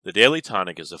The Daily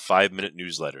Tonic is a 5-minute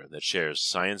newsletter that shares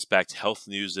science-backed health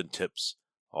news and tips,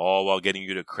 all while getting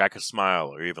you to crack a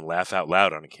smile or even laugh out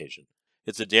loud on occasion.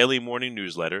 It's a daily morning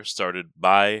newsletter started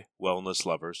by wellness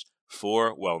lovers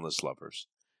for wellness lovers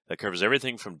that covers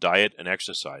everything from diet and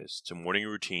exercise to morning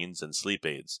routines and sleep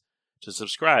aids. To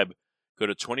subscribe, go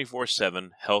to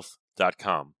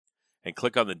 247health.com and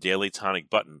click on the Daily Tonic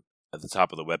button at the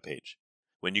top of the webpage.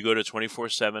 When you go to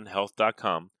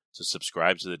 247health.com to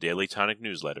subscribe to the Daily Tonic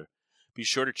newsletter, be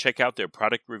sure to check out their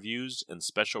product reviews and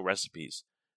special recipes.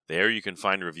 There you can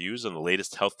find reviews on the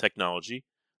latest health technology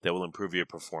that will improve your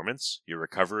performance, your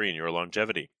recovery, and your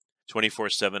longevity.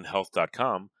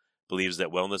 247health.com believes that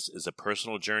wellness is a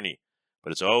personal journey,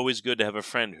 but it's always good to have a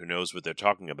friend who knows what they're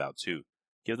talking about too.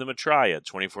 Give them a try at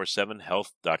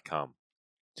 247health.com.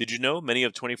 Did you know many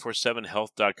of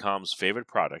 247health.com's favorite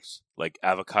products, like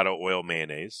avocado oil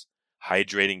mayonnaise,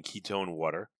 hydrating ketone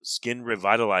water, skin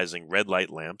revitalizing red light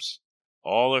lamps,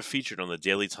 all are featured on the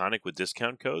Daily Tonic with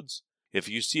discount codes? If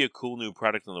you see a cool new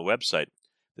product on the website,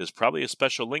 there's probably a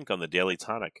special link on the Daily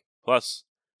Tonic. Plus,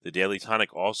 the Daily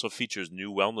Tonic also features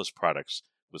new wellness products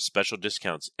with special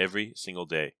discounts every single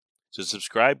day. To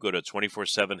subscribe, go to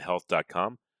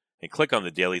 247health.com and click on the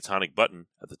Daily Tonic button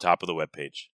at the top of the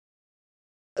webpage.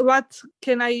 What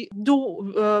can I do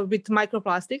with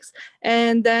microplastics?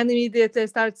 And then immediately I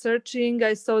started searching.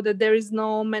 I saw that there is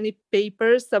no many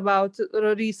papers about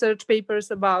research papers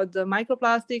about the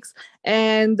microplastics,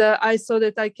 and I saw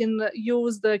that I can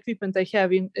use the equipment I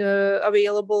have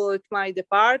available at my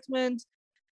department.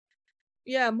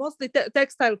 Yeah, mostly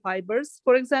textile fibers,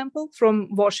 for example, from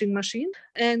washing machine.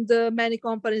 And many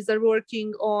companies are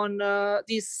working on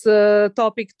this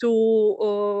topic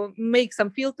to make some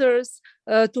filters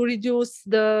to reduce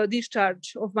the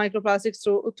discharge of microplastics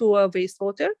to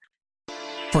wastewater.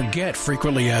 Forget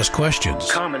frequently asked questions.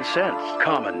 Common sense,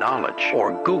 common knowledge,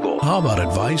 or Google. How about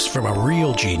advice from a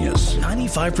real genius?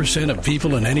 95% of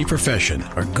people in any profession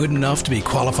are good enough to be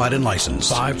qualified and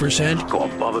licensed. 5% go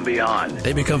above and beyond.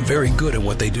 They become very good at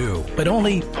what they do, but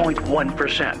only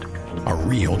 0.1% are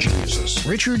real geniuses.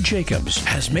 Richard Jacobs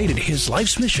has made it his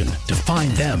life's mission to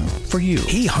find them for you.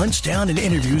 He hunts down and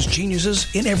interviews geniuses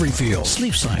in every field: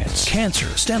 sleep science, cancer,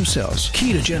 stem cells,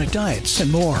 ketogenic diets, and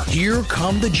more. Here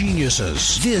come the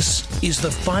geniuses. This is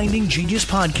the Finding Genius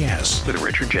Podcast with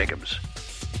Richard Jacobs.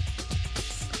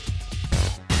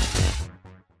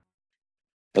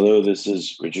 Hello, this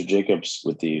is Richard Jacobs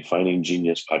with the Finding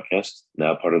Genius Podcast,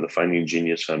 now part of the Finding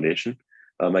Genius Foundation.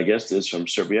 My guest is from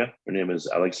Serbia. Her name is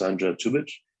Aleksandra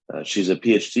Tubić. She's a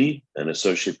Ph.D. and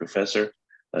associate professor.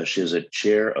 She is a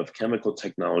chair of chemical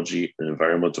technology and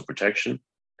environmental protection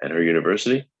at her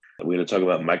university. We're going to talk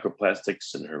about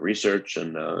microplastics and her research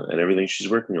and everything she's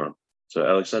working on. So,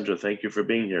 Aleksandra, thank you for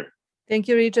being here. Thank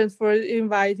you, Richard, for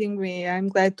inviting me. I'm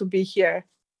glad to be here.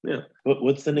 Yeah.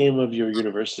 What's the name of your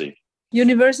university?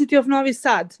 University of Novi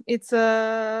Sad. It's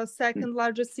the second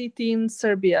largest city in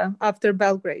Serbia after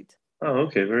Belgrade. Oh,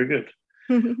 okay. Very good.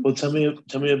 Well, tell me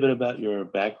a bit about your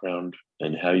background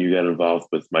and how you got involved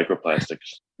with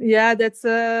microplastics. Yeah, that's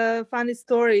a funny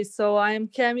story. So I am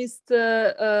chemist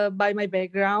by my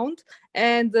background,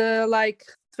 and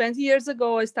 20 years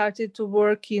ago, I started to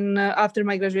work after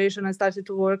my graduation, I started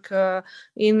to work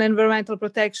in environmental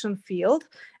protection field.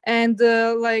 And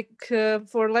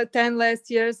for 10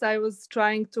 last years, I was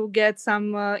trying to get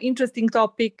some interesting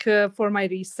topic for my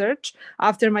research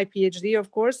after my PhD,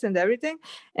 of course, and everything.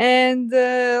 And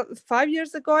 5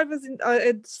 years ago, I was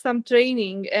at some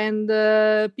training, and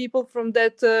people from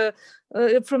that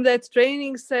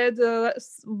training said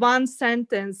one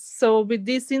sentence: so with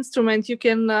this instrument, you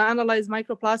can analyze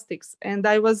microplastics. And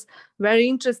I was very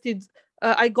interested.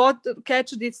 I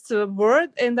catch this word,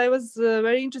 and I was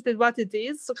very interested what it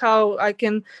is,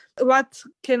 what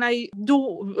can I do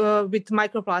with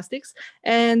microplastics.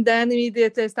 And then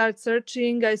immediately I started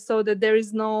searching. I saw that there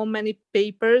is no many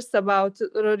papers about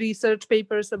research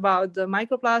papers about the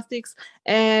microplastics,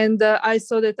 and I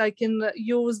saw that I can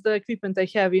use the equipment I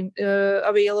have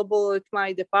available at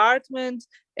my department.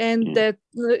 And that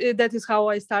is how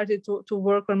I started to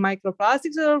work on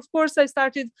microplastics. And of course, I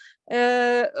started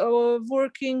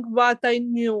working what I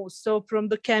knew. So from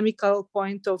the chemical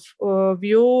point of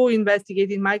view,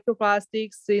 investigating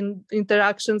microplastics in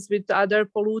interactions with other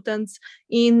pollutants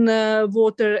in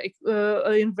water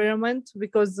environment,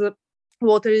 because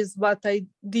water is what I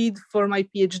did for my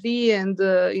PhD and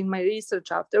in my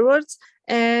research afterwards.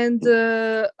 And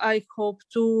I hope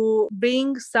to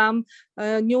bring some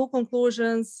new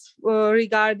conclusions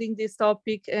regarding this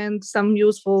topic and some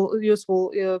useful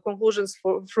conclusions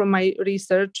from my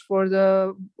research for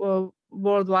the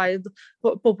worldwide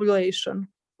population.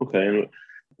 Okay. And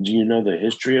Do you know the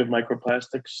history of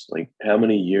microplastics? Like, how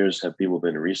many years have people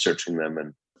been researching them?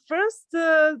 And first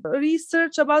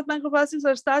research about microplastics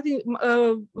are starting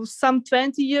some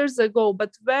 20 years ago,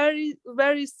 but very,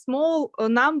 very small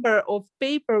number of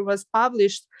paper was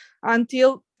published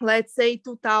until, let's say,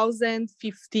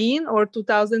 2015 or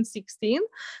 2016,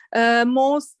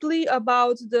 mostly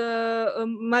about the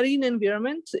marine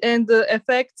environment and the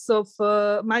effects of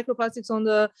microplastics on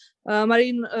the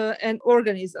marine and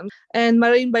organisms. And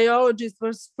marine biologists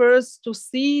were first to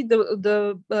see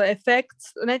the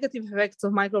effects, negative effects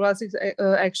of microplastics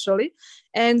actually.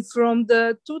 And from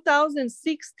the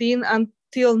 2016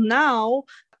 until now,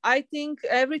 I think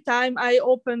every time I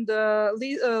open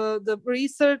the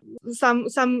research,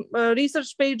 some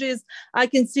research pages, I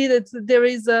can see that there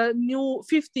is a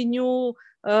 50 new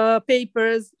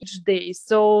papers each day.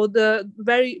 So the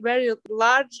very, very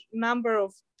large number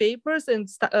of papers and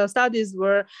studies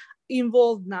were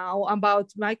involved now about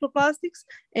microplastics,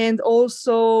 and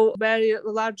also very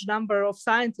large number of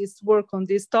scientists work on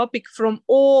this topic from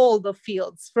all the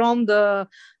fields, from the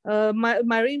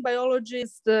marine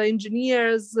biologists,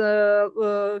 engineers,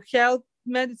 health,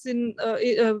 medicine,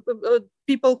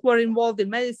 people who are involved in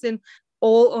medicine.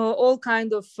 All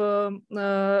kind of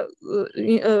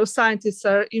scientists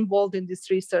are involved in these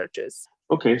researches.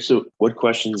 okay, so what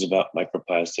questions about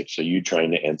microplastics are you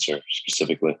trying to answer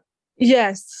specifically?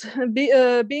 Yes,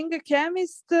 being a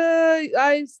chemist,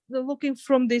 I'm looking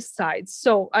from this side.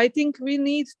 So I think we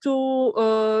need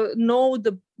to know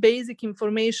the basic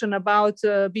information about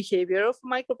behavior of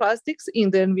microplastics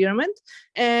in the environment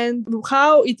and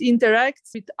how it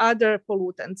interacts with other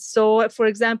pollutants. So, for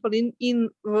example, in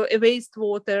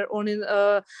wastewater or in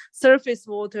surface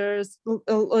waters,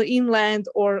 inland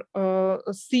or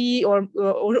sea or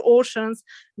oceans,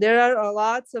 there are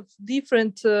lots of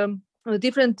different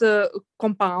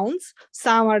compounds.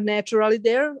 Some are naturally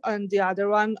there and the other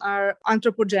one are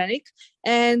anthropogenic,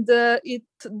 and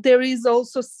there is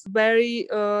also very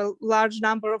large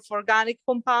number of organic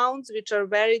compounds which are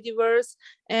very diverse,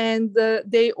 and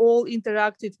they all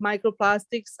interact with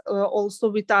microplastics, also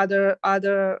with other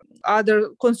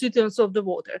constituents of the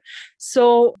water.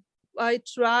 So I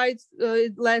tried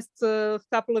last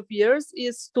couple of years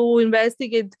is to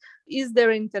investigate, is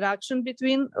there interaction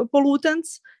between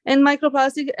pollutants and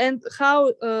microplastic, and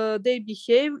how they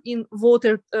behave in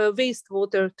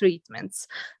wastewater treatments.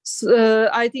 So,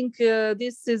 I think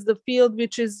this is the field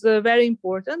which is very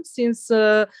important, since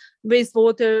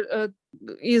wastewater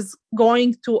is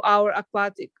going to our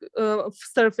aquatic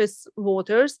surface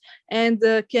waters and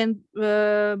can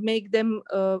make them,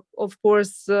 of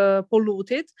course,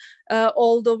 polluted.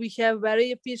 Although we have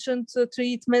very efficient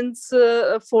treatments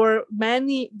for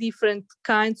many different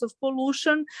kinds of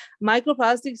pollution,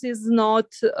 microplastics is not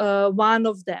one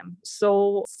of them.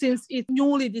 So since it's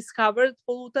newly discovered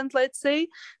pollutant, let's say,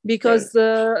 because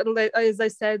as I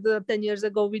said, 10 years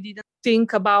ago, we didn't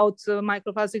think about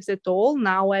microplastics at all.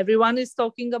 Now everyone is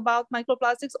talking about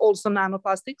microplastics, also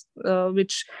nanoplastics,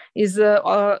 which is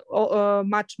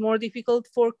much more difficult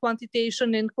for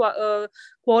quantitation and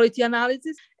quality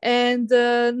analysis. And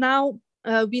now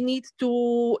we need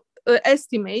to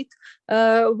estimate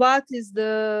what is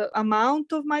the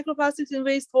amount of microplastics in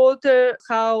wastewater,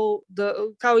 how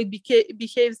it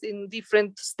behaves in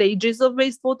different stages of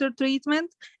wastewater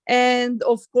treatment, and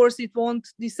of course it won't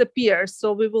disappear.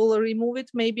 So we will remove it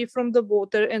maybe from the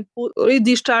water and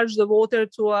discharge the water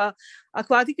to a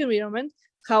aquatic environment.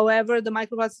 However, the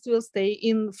microplastics will stay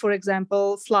in, for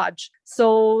example, sludge.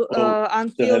 So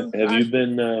have you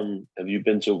been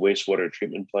to wastewater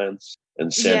treatment plants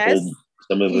and sampled? Yes.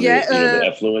 Some of the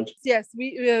effluent? Yes,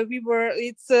 we were.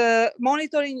 It's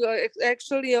monitoring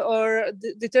actually, or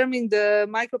determining the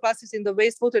microplastics in the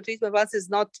wastewater treatment plants is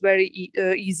not very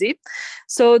easy.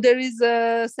 So there is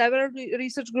several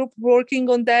research groups working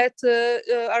on that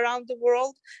around the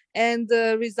world, and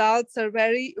the results are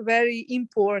very, very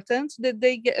important that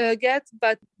they get,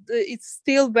 but it's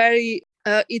still very.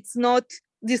 It's not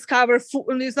discovered.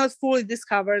 It's not fully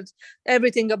discovered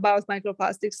everything about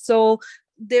microplastics. So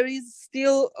there is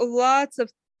still lots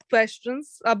of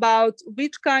questions about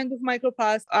which kind of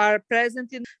microplastics are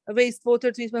present in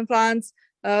wastewater treatment plants,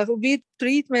 which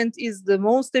treatment is the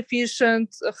most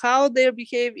efficient, how they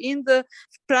behave in the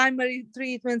primary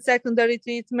treatment, secondary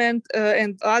treatment,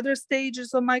 and other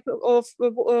stages of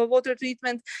water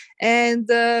treatment, and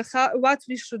what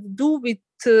we should do with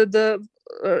the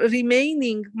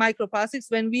remaining microplastics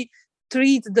when we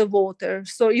treat the water.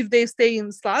 So if they stay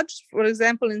in sludge, for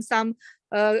example, in some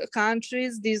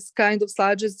countries, these kind of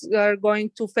sludges are going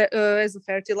to as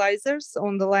fertilizers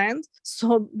on the land.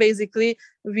 So basically,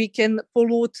 we can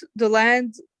pollute the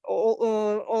land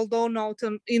although not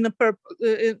in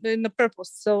a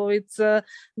purpose. So it's a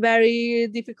very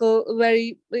difficult,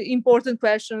 very important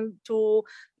question to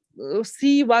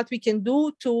see what we can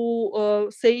do to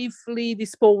safely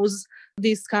dispose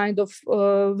this kind of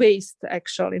waste,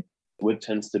 actually. What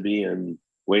tends to be in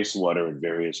wastewater at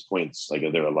various points? Like,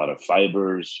 are there a lot of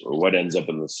fibers, or what ends up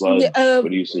in the sludge? What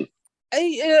do you see?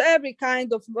 Every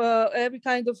kind of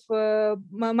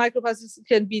microplastics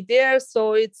can be there.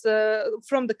 So it's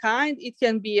from the kind. It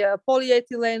can be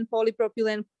polyethylene,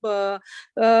 polypropylene,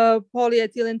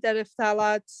 polyethylene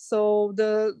terephthalate. So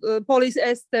the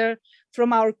polyester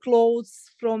from our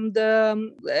clothes, from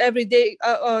the everyday,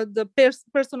 the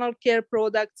personal care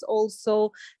products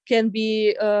also can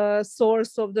be a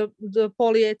source of the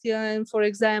polyethylene, for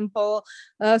example.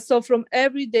 So from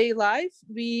everyday life,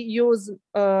 we use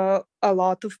a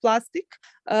lot of plastic,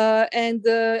 and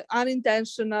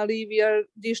unintentionally we are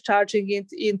discharging it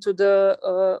into the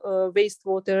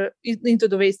wastewater.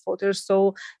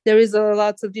 So there is a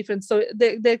lots of different. So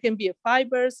there can be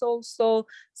fibers also,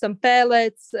 some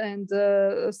pellets, and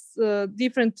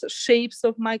different shapes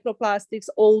of microplastics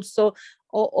also,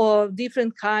 or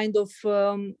different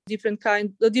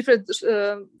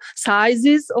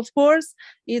sizes. Of course,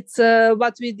 it's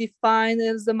what we define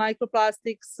as the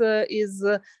microplastics is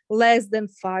less than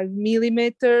 5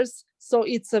 millimeters. So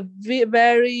it's a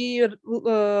very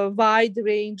wide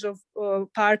range of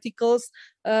particles.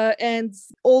 And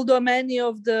although many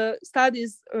of the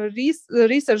studies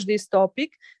research this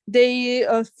topic, they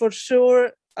for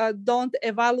sure don't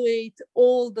evaluate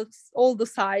all the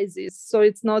sizes. So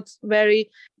it's not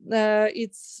very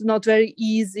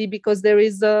easy, because there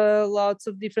is lots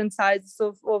of different sizes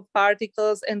of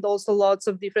particles, and also lots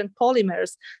of different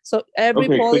polymers. So every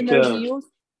polymer we use.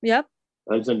 Yeah.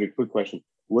 Alexandra, quick question.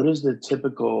 What is the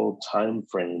typical time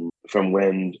frame from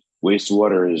when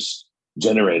wastewater is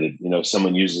generated?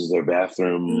 Someone uses their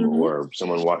bathroom, or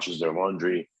someone washes their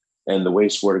laundry, and the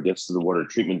wastewater gets to the water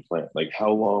treatment plant. Like, how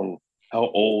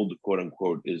old, quote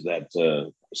unquote, is that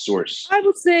source? I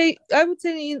would say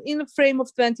in a frame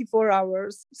of 24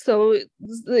 hours. So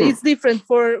it's different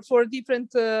for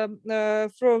different.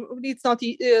 It's not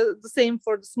the same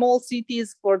for the small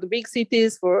cities, for the big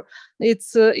cities.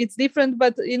 It's different,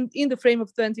 but in the frame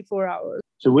of 24 hours.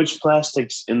 So which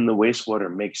plastics in the wastewater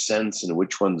make sense and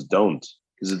which ones don't?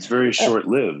 Because it's very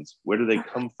short-lived. Where do they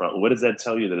come from? What does that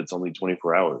tell you that it's only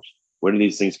 24 hours? Where do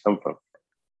these things come from?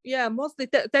 Yeah, mostly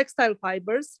textile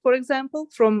fibers, for example,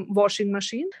 from washing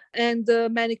machine. And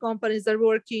many companies are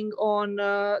working on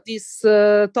this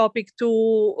topic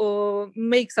to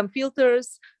make some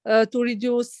filters to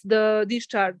reduce the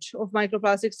discharge of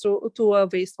microplastics to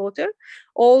wastewater.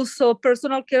 Also,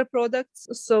 personal care products.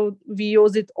 So we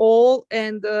use it all,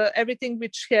 and everything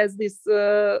which has these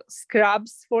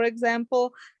scrubs, for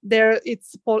example,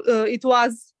 it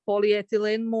was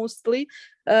polyethylene mostly.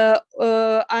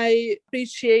 I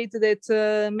appreciate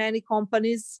that many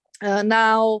companies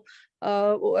now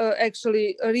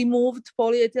actually removed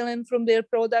polyethylene from their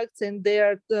products, and they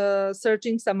are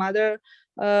searching some other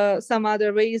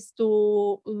ways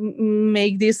to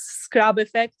make this scrub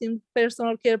effect in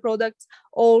personal care products.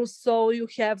 Also, you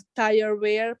have tire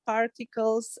wear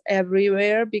particles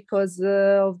everywhere because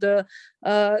of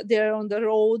they're on the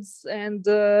roads, and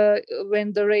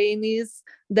when the rain is,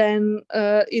 then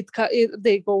the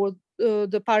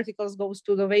particles goes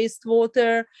to the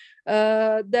wastewater.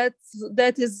 That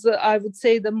is, I would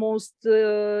say, the most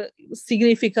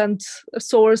significant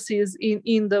sources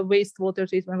in the wastewater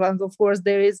treatment. And of course,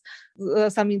 there is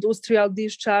some industrial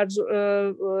discharge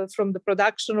from the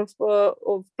production of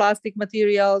plastic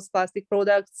materials, plastic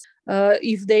products,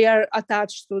 if they are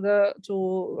attached to the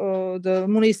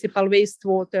municipal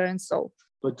wastewater and so.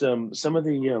 But some of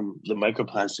the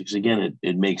microplastics, again,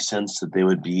 it makes sense that they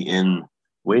would be in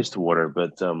wastewater,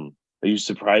 but are you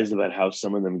surprised about how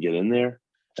some of them get in there?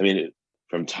 I mean,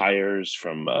 from tires,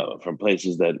 from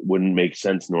places that wouldn't make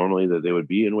sense normally that they would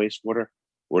be in wastewater,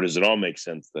 or does it all make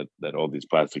sense that all these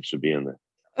plastics should be in there?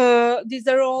 These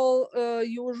are all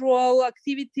usual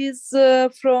activities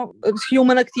from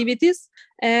human activities,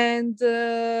 and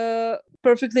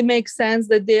perfectly makes sense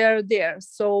that they are there.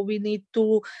 So we need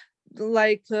to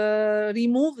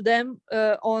remove them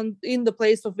in the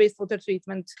place of wastewater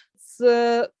treatment.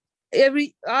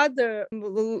 Every other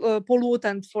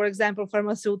pollutant, for example,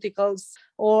 pharmaceuticals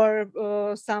or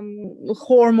some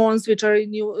hormones which are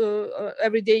in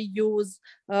everyday use,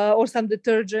 or some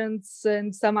detergents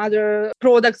and some other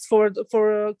products for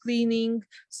cleaning.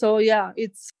 So yeah,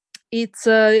 it's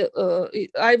I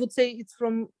would say it's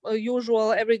from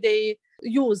usual everyday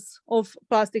use of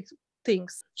plastic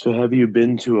things. So have you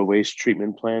been to a waste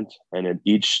treatment plant and at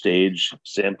each stage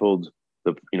sampled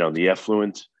the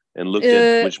effluent and looked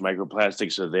at which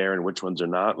microplastics are there and which ones are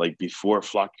not, like before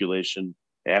flocculation,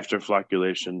 after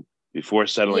flocculation, before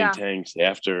settling tanks,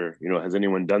 after, has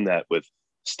anyone done that with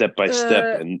step by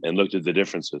step and looked at the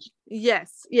differences?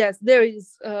 Yes, there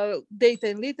is data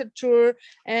and literature,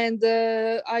 and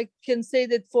I can say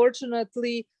that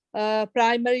fortunately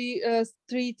primary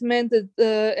treatment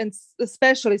and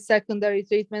especially secondary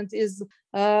treatment is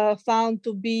found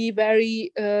to be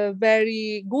very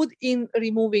very good in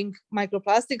removing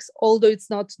microplastics, although it's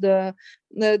not the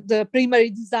primary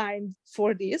design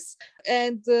for this.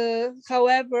 And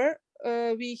however,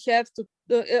 we have to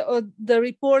the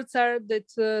reports are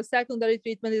that secondary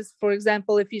treatment is, for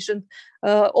example, efficient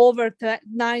over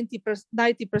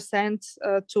 90%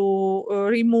 to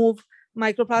remove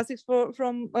microplastics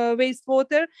from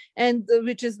wastewater, and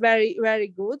which is very, very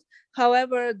good.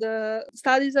 However, the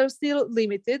studies are still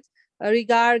limited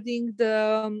regarding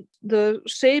the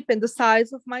shape and the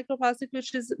size of microplastic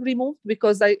which is removed,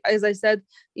 because as I said,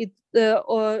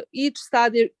 each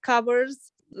study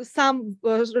covers some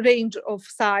range of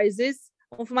sizes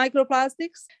of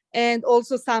microplastics and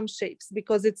also some shapes,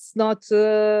 because it's not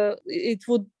it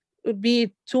would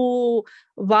be too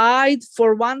wide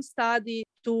for one study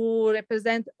to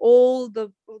represent all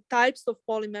the types of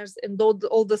polymers and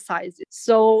all the sizes.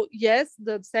 So yes,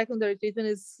 the secondary treatment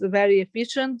is very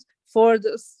efficient for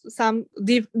some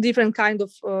different kind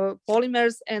of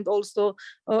polymers, and also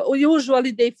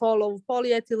usually they follow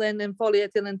polyethylene and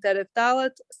polyethylene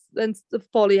terephthalate and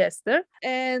polyester.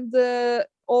 And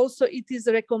also it is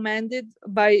recommended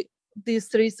by these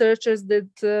researchers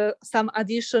that some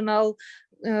additional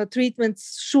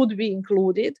treatments should be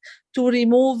included to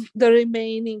remove the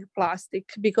remaining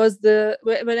plastic, because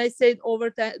when I said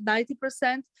over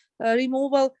 90%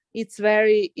 removal, it's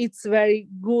very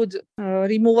good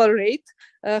removal rate.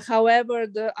 However,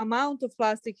 the amount of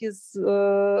plastic is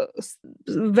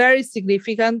very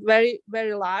significant, very,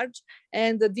 very large,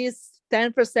 and this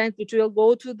 10% which will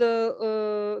go to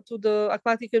the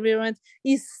aquatic environment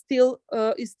is still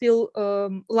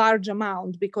large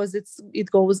amount, because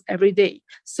it goes every day.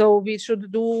 So we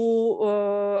should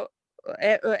do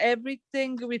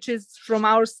everything which is from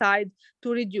our side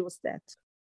to reduce that.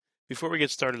 Before we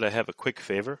get started, I have a quick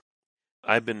favor.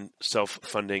 I've been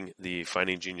self-funding the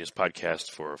Finding Genius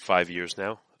podcast for 5 years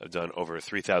now. I've done over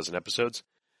 3,000 episodes.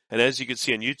 And as you can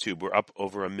see on YouTube, we're up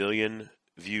over 1 million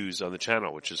views on the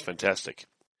channel, which is fantastic.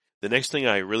 The next thing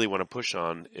I really want to push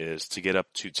on is to get up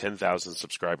to 10,000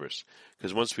 subscribers,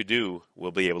 because once we do,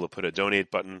 we'll be able to put a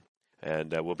donate button,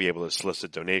 and we'll be able to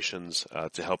solicit donations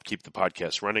to help keep the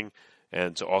podcast running,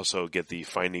 and to also get the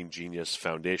Finding Genius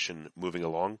Foundation moving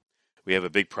along. We have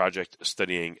a big project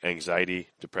studying anxiety,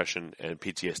 depression, and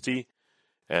PTSD,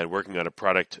 and working on a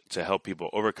product to help people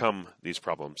overcome these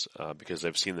problems, because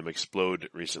I've seen them explode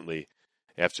recently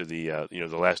after the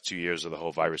last 2 years of the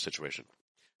whole virus situation.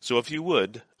 So if you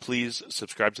would, please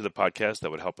subscribe to the podcast.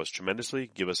 That would help us tremendously.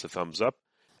 Give us a thumbs up.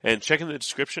 And check in the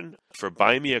description for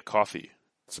Buy Me a Coffee.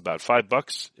 It's about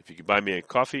 $5. If you could buy me a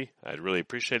coffee, I'd really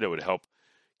appreciate it. It would help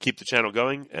keep the channel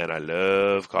going, and I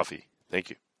love coffee.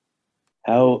 Thank you.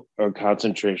 How are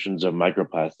concentrations of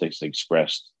microplastics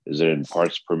expressed? Is it in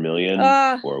parts per million,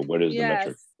 or what is the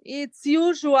metric? It's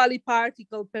usually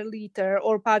particle per liter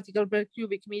or particle per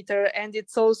cubic meter, and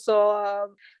it's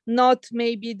also not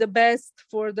maybe the best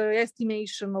for the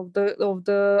estimation of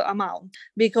the amount,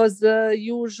 because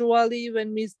usually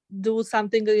when we do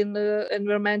something in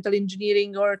environmental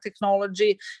engineering or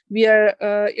technology, we are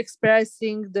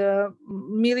expressing the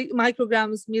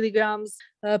micrograms, milligrams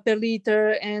per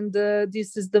liter, and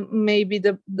this is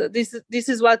this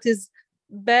is what is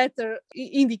better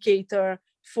indicator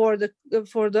for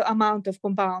the amount of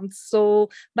compounds. So,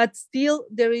 but still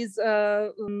there is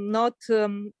not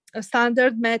a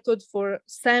standard method for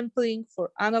sampling, for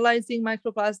analyzing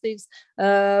microplastics.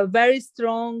 Very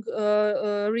strong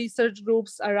research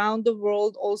groups around the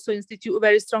world, also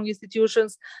very strong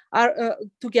institutions are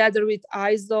together with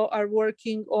ISO are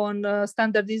working on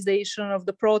standardization of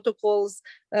the protocols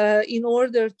in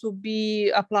order to be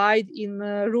applied in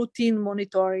routine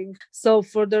monitoring. So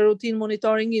for the routine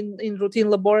monitoring in routine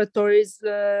laboratories,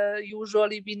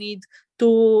 usually we need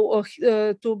to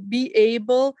be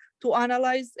able to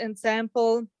analyze and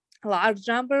sample large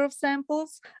number of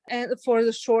samples and for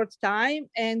the short time,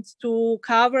 and to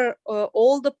cover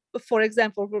all the, for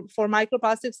example, for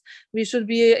microplastics, we should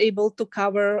be able to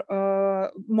cover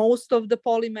most of the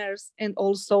polymers and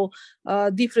also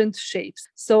different shapes.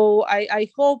 So I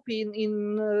hope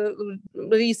in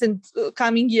recent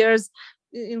coming years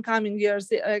in coming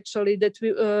years actually that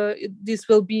this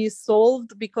will be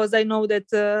solved, because I know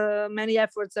that many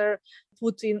efforts are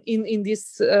put in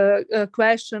this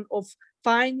question of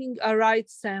finding a right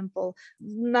sample.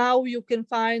 Now you can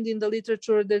find in the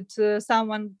literature that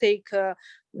someone take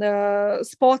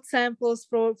spot samples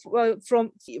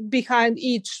from behind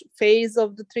each phase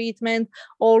of the treatment.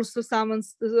 Also, someone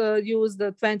use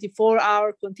the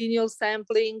 24-hour continuous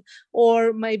sampling,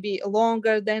 or maybe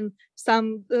longer than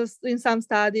some. In some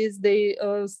studies, they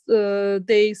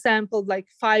sampled like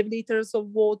 5 liters of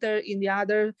water. In the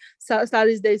other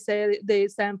studies, they say they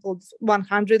sampled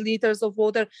 100 liters of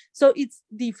water. So it's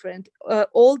different.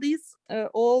 All these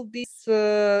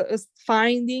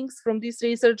findings from this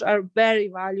research are very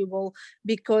valuable,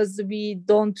 because we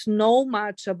don't know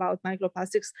much about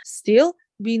microplastics. Still,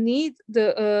 we need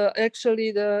the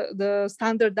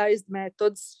standardized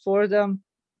methods for this.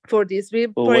 For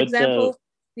example,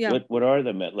 what are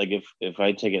the like if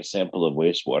I take a sample of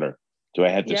wastewater, do I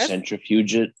have to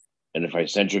centrifuge it? And if I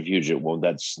centrifuge it, won't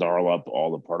that snarl up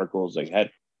all the particles? Like,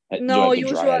 no, do I have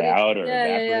to dry it out or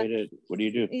evaporate it? What do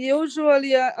you do?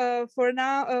 Usually, for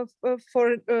now,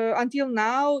 until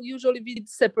now, usually we did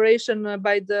separation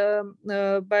by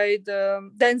the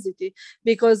density,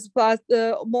 because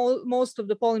most of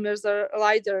the polymers are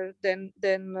lighter than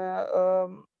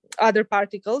other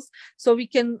particles, so we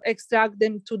can extract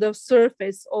them to the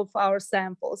surface of our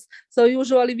samples. So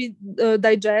usually we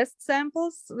digest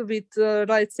samples with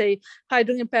let's say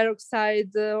hydrogen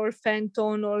peroxide or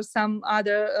phenton or some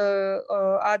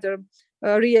other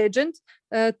reagent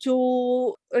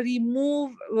to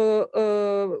remove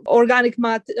organic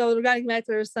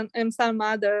matters and some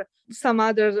other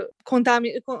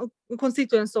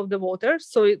constituents of the water,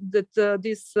 so that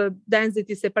this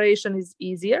density separation is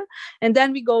easier. And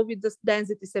then we go with this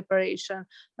density separation.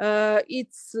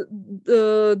 It's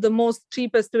the most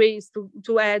cheapest way is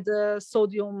to add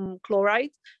sodium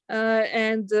chloride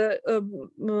and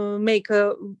make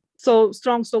a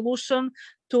strong solution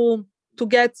to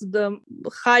get the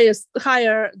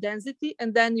higher density,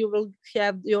 and then you will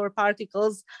have your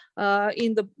particles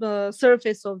in the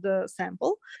surface of the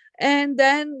sample, and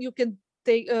then you can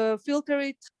filter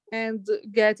it and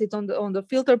get it on the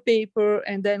filter paper,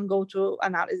 and then go to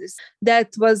analysis.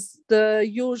 That was the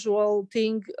usual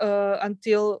thing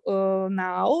until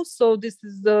now. So this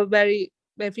is the very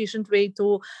efficient way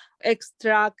to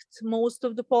extract most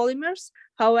of the polymers.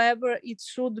 However, it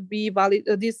should be valid.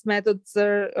 These methods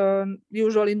are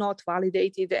usually not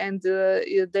validated, and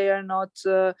they are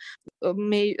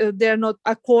not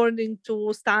according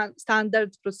to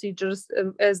standard procedures,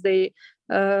 as they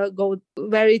go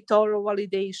very thorough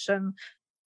validation.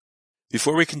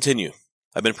 Before we continue,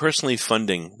 I've been personally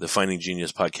funding the Finding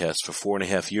Genius podcast for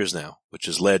 4.5 years now, which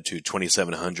has led to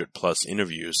 2,700 plus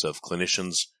interviews of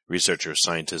clinicians, researchers,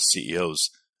 scientists, CEOs,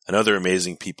 and other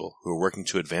amazing people who are working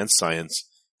to advance science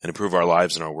and improve our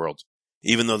lives and our world.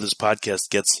 Even though this podcast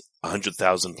gets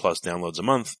 100,000 plus downloads a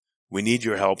month, we need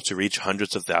your help to reach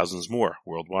hundreds of thousands more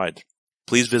worldwide.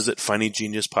 Please visit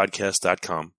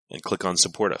findinggeniuspodcast.com and click on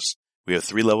Support Us. We have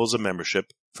 3 levels of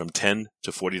membership from $10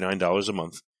 to $49 a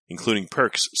month, including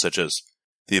perks such as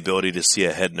the ability to see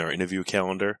ahead in our interview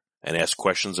calendar and ask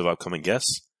questions of upcoming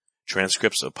guests,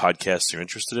 transcripts of podcasts you're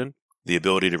interested in, the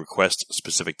ability to request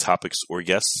specific topics or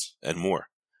guests, and more.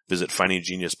 Visit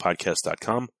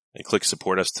findinggeniuspodcast.com and click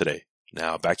Support Us today.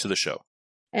 Now back to the show.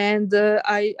 And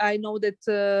I know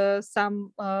that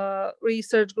some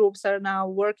research groups are now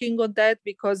working on that,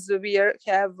 because we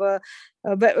have a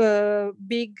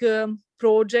big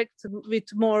project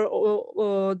with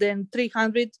more than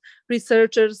 300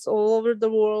 researchers all over the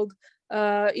world.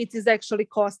 It is actually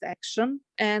cost action,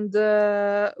 and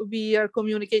we are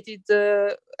communicated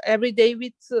every day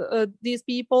with these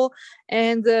people,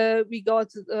 and we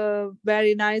got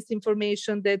very nice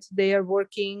information that they are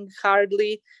working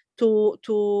hardly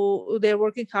they're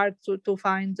working hard to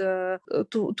find the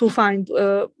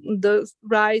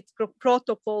right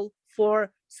protocol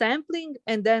for sampling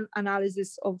and then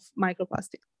analysis of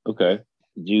microplastic. Okay.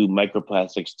 Do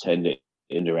microplastics tend to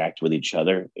interact with each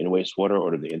other in wastewater,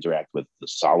 or do they interact with the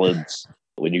solids?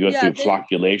 When you go through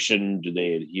flocculation, do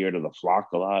they adhere to the floc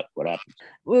a lot? What happens?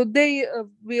 Well, they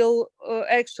will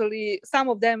actually, some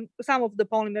of the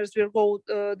polymers will go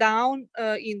down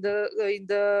in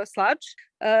the sludge.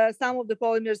 Some of the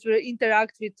polymers will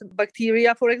interact with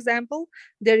bacteria, for example.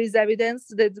 There is evidence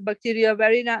that bacteria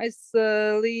very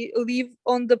nicely live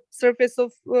on the surface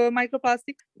of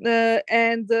microplastic,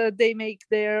 and they make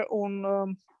their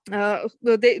own. They're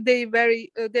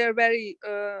very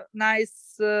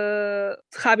nice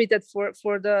habitat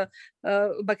for the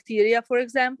bacteria. For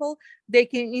example, they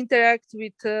can interact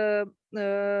with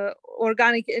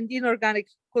organic and inorganic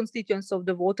constituents of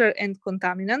the water and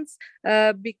contaminants.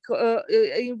 Because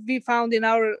we found in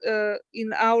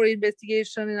our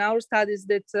investigation, in our studies,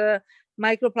 that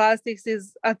microplastics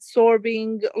is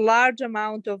absorbing large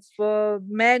amount of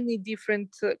many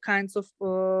different kinds of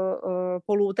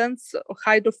pollutants,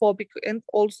 hydrophobic and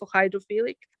also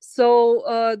hydrophilic.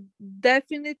 So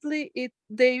definitely,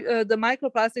 the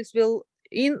microplastics will,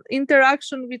 in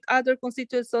interaction with other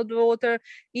constituents of the water,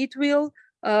 it will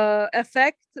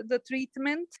affect the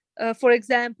treatment. For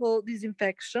example,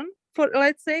 disinfection,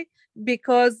 let's say,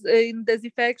 because in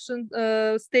disinfection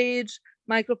stage,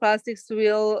 microplastics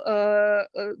we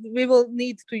will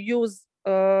need to use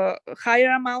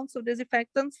higher amounts of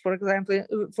disinfectants. For example,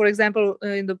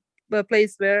 in the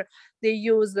place where they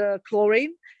use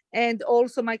chlorine, and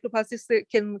also microplastics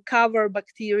can cover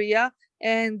bacteria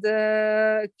and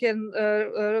can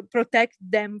protect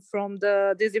them from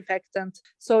the disinfectant.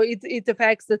 So it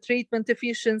affects the treatment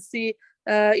efficiency.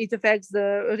 It affects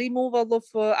the removal of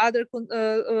other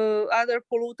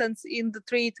pollutants in the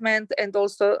treatment, and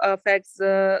also affects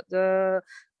the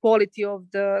quality of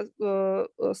the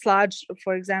sludge,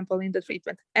 for example, in the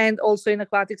treatment. And also in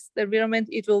aquatic environment,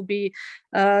 it will be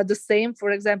the same. For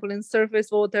example, in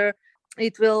surface water,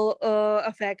 it will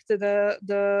affect the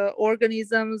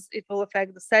organisms, it will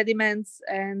affect the sediments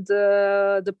and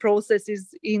the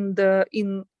processes in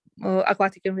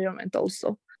aquatic environment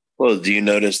also. Well, do you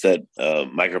notice that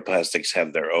microplastics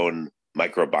have their own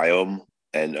microbiome,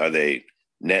 and are they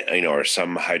are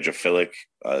some hydrophilic?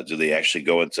 Do they actually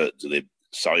do they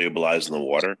solubilize in the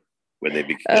water when they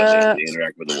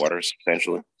interact with the water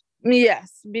substantially?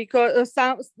 Yes, because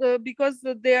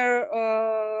they're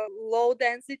low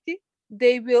density.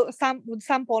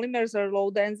 Some polymers are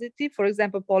low density, for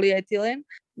example polyethylene.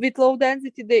 With low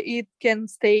density, it can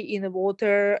stay in the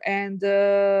water and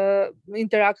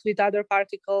interact with other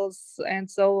particles,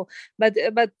 and so. But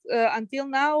until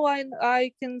now,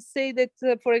 I can say that,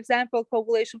 for example,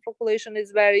 coagulation flocculation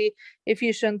is very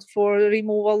efficient for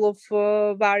removal of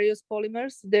various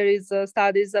polymers. There is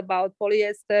studies about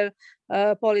polyester,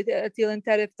 polyethylene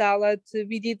terephthalate.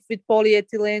 We did with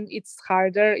polyethylene. It's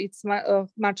harder. It's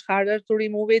much harder to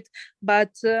remove it,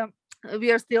 but.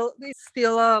 It's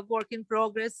still a work in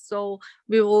progress, so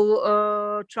we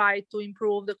will try to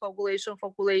improve the coagulation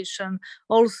flocculation.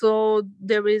 Also,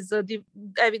 there is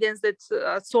evidence that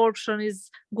absorption is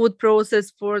good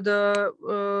process for the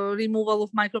removal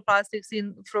of microplastics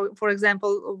in, for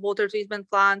example, water treatment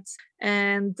plants,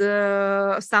 and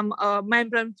some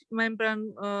membrane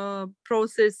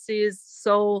processes.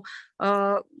 So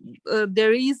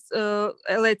there is,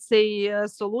 let's say, a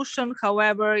solution.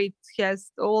 However, it has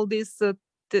all these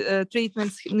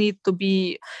treatments need to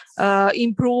be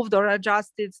improved or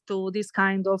adjusted to this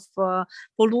kind of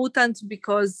pollutants,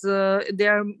 because they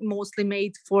are mostly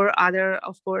made for other,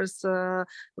 of course,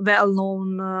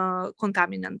 well-known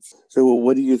contaminants. So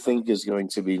what do you think is going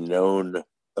to be known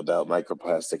about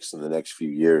microplastics in the next few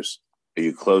years? Are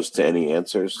you close to any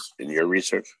answers in your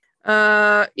research?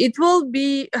 It will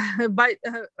be according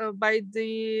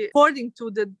to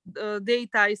the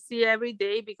data I see every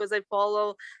day, because I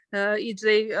follow each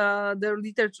day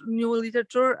the new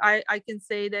literature. I can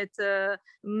say that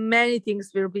many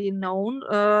things will be known.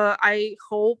 I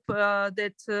hope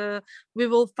that we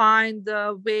will find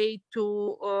a way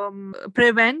to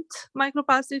prevent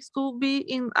microplastics to be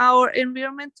in our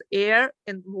environment, air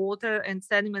and water and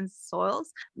sediments,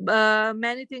 soils.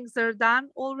 Many things are done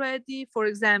already. For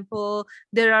example,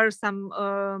 there are some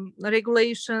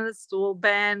regulations to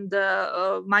ban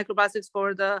the microplastics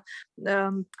for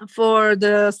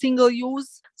the single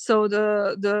use. So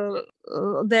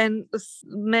then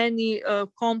many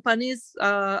companies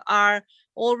are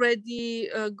already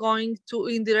going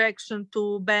in direction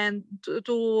to ban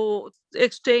to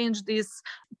exchange these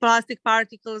plastic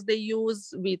particles they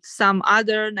use with some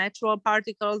other natural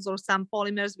particles or some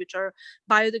polymers which are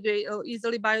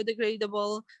easily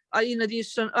biodegradable.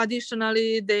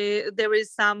 Additionally, there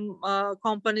is some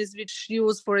companies which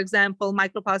use, for example,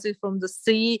 microplastics from the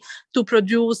sea to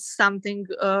produce something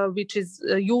which is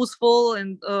useful,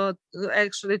 and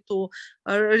actually to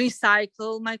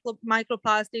recycle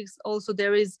microplastics. Also,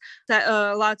 there is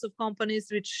lots of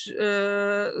companies which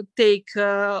take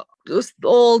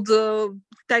old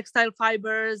textile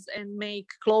fibers and make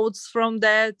clothes from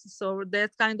that. So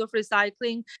that kind of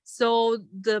recycling. So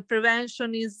the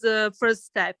prevention is the first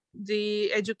step.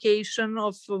 The education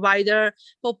of wider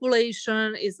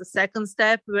population is the second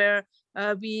step, where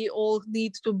we all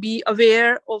need to be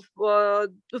aware of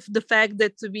the fact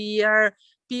that we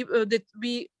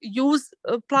use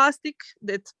plastic,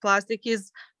 that plastic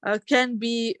is can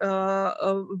be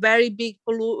a very big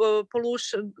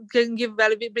pollution, can give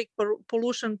very big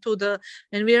pollution to the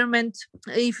environment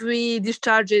if we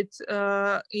discharge it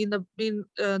in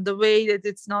the way that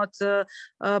it's not a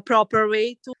proper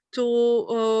way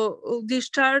to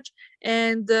discharge.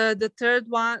 And the third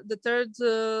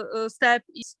step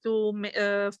is to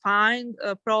find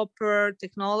proper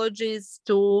technologies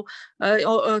to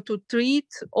treat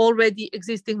already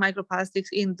existing microplastics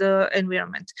in the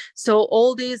environment. So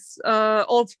all this,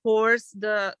 of course,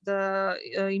 the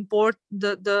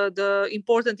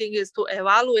important thing is to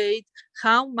evaluate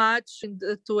how much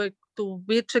to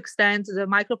which extent the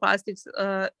microplastics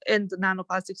and the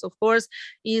nanoplastics, of course,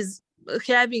 is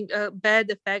having a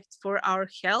bad effect for our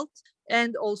health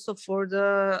and also for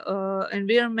the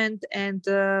environment and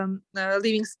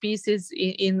living species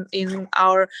in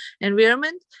our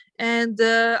environment. And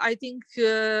I think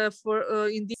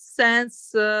in this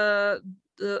sense,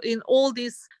 in all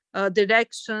these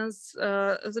directions,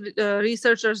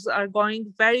 researchers are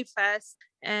going very fast.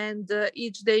 And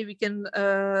each day we can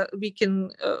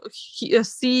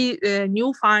see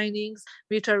new findings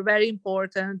which are very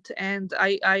important, and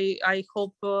I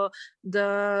hope we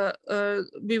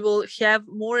will have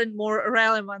more and more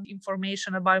relevant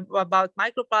information about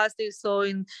microplastics. So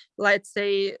in, let's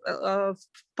say,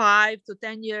 5 to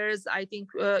 10 years, I think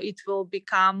it will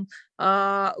become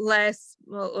less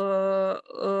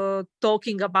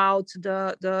talking about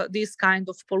this kind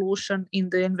of pollution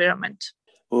in the environment.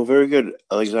 Well, very good.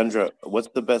 Aleksandra, what's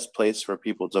the best place for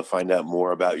people to find out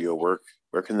more about your work?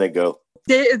 Where can they go?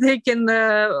 They can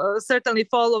certainly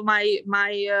follow my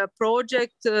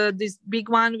project, this big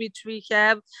one which we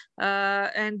have,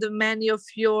 and many of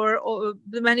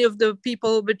the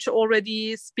people which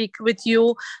already speak with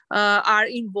you are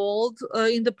involved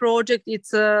in the project.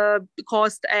 It's a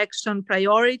cost action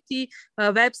priority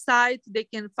website. They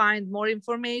can find more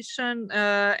information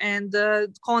and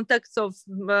contacts of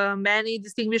many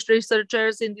distinguished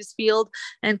researchers in this field,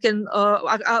 and can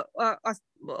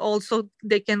also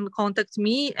they can contact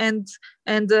me and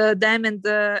them and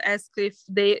ask if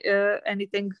they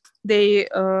anything they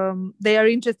are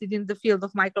interested in the field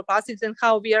of microplastics and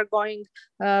how we are going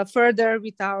further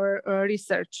with our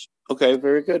research. Okay,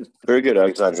 very good,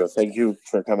 Aleksandra. Thank you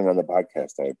for coming on the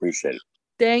podcast. I appreciate it.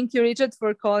 Thank you, Richard,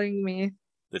 for calling me.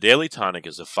 The Daily Tonic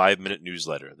is a 5-minute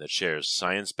newsletter that shares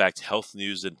science-backed health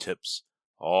news and tips,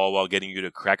 all while getting you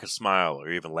to crack a smile or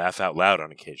even laugh out loud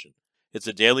on occasion. It's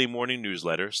a daily morning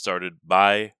newsletter started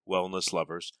by wellness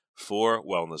lovers for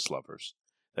wellness lovers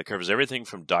that covers everything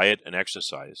from diet and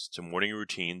exercise to morning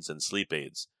routines and sleep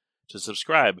aids. To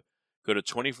subscribe, go to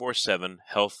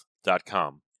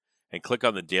 247health.com and click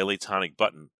on the Daily Tonic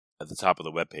button at the top of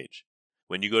the webpage.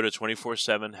 When you go to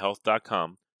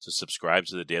 247health.com to subscribe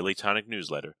to the Daily Tonic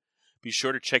newsletter, be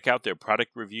sure to check out their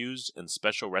product reviews and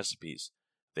special recipes.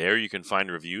 There you can find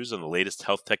reviews on the latest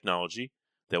health technology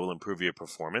that will improve your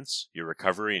performance, your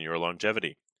recovery, and your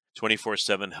longevity.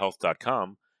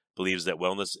 247health.com believes that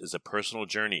wellness is a personal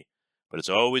journey, but it's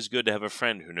always good to have a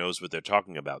friend who knows what they're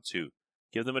talking about, too.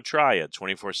 Give them a try at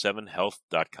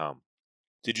 247health.com.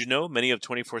 Did you know many of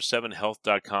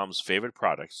 247health.com's favorite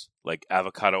products, like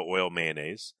avocado oil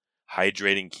mayonnaise,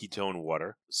 hydrating ketone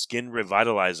water, skin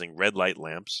revitalizing red light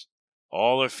lamps,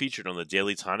 all are featured on the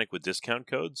Daily Tonic with discount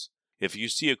codes? If you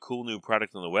see a cool new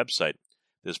product on the website,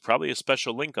 there's probably a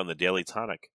special link on the Daily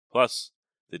Tonic. Plus,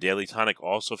 the Daily Tonic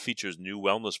also features new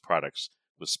wellness products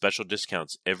with special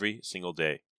discounts every single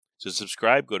day. To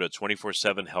subscribe, go to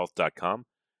 247health.com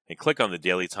and click on the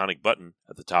Daily Tonic button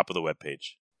at the top of the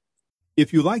webpage.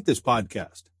 If you like this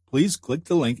podcast, please click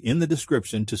the link in the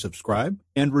description to subscribe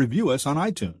and review us on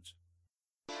iTunes.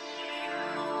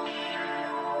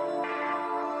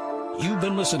 You've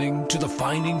been listening to the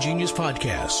Finding Genius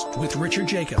podcast with Richard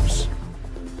Jacobs.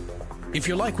 If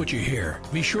you like what you hear,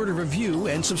 be sure to review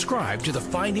and subscribe to the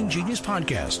Finding Genius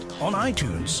podcast on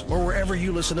iTunes or wherever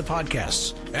you listen to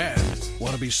podcasts. And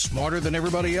want to be smarter than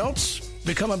everybody else?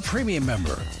 Become a premium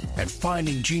member at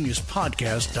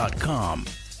findinggeniuspodcast.com.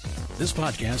 This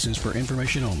podcast is for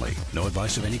information only. No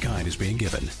advice of any kind is being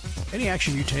given. Any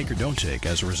action you take or don't take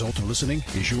as a result of listening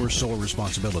is your sole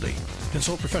responsibility.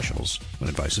 Consult professionals when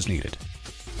advice is needed.